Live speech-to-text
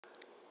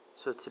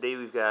So today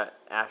we've got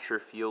Asher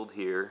Field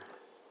here.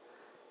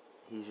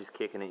 He's just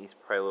kicking it. He's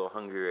probably a little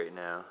hungry right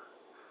now.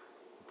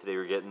 Today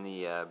we're getting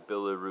the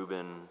Billi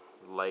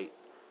light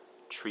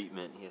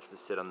treatment. He has to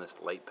sit on this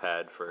light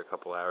pad for a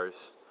couple hours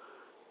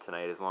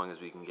tonight, as long as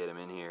we can get him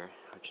in here,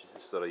 which is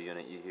this little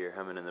unit you hear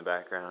humming in the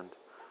background.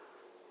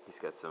 He's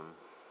got some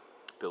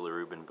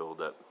bilirubin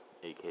buildup,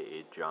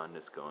 aka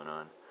jaundice, going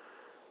on.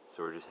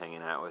 So we're just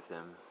hanging out with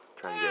him,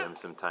 trying to get him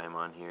some time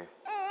on here,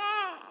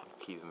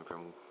 keep him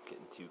from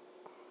getting too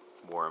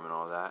warm and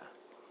all that.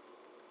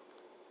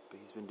 But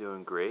he's been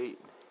doing great.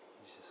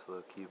 He's just a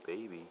little cute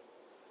baby.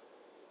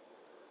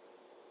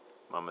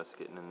 Mama's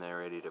getting in there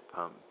ready to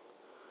pump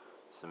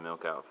some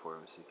milk out for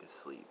him so he can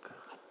sleep.